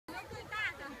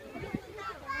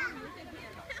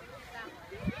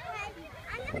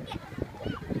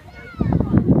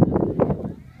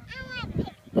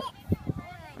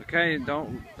Okay,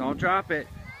 don't drop it.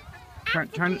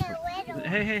 Turn.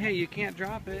 Hey, you can't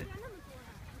drop it.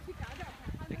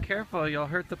 Be careful, you'll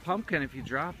hurt the pumpkin if you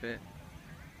drop it.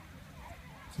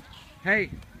 Hey,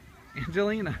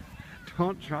 Angelina,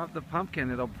 don't drop the pumpkin,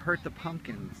 it'll hurt the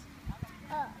pumpkins.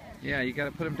 Yeah, you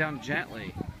gotta put them down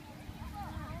gently.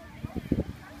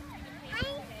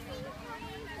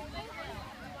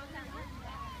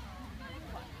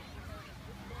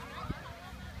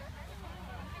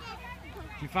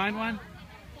 Did you find one?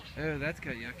 Oh, that's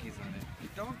got yuckies on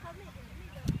it. Don't.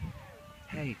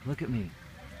 Hey, look at me.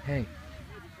 Hey.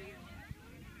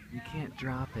 You can't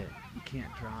drop it. You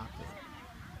can't drop it.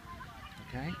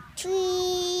 Okay?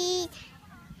 Cheese.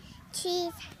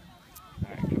 Cheese.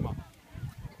 Alright, come on.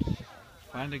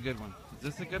 Find a good one. Is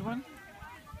this a good one?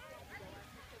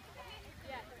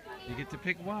 You get to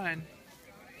pick one.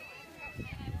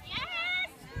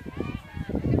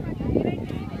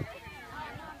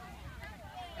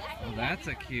 Oh, that's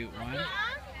a cute one.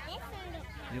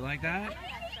 You like that?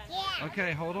 Yeah.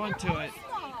 Okay, hold on to it.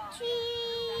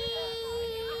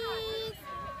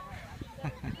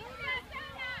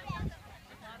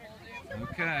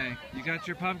 Okay, you got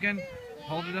your pumpkin?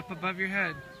 Hold it up above your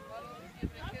head.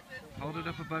 Hold it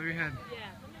up above your head.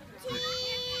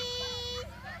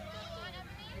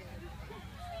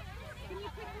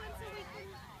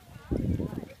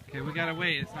 Okay, we gotta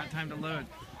wait. It's not time to load.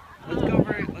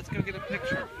 Let's go get a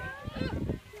picture.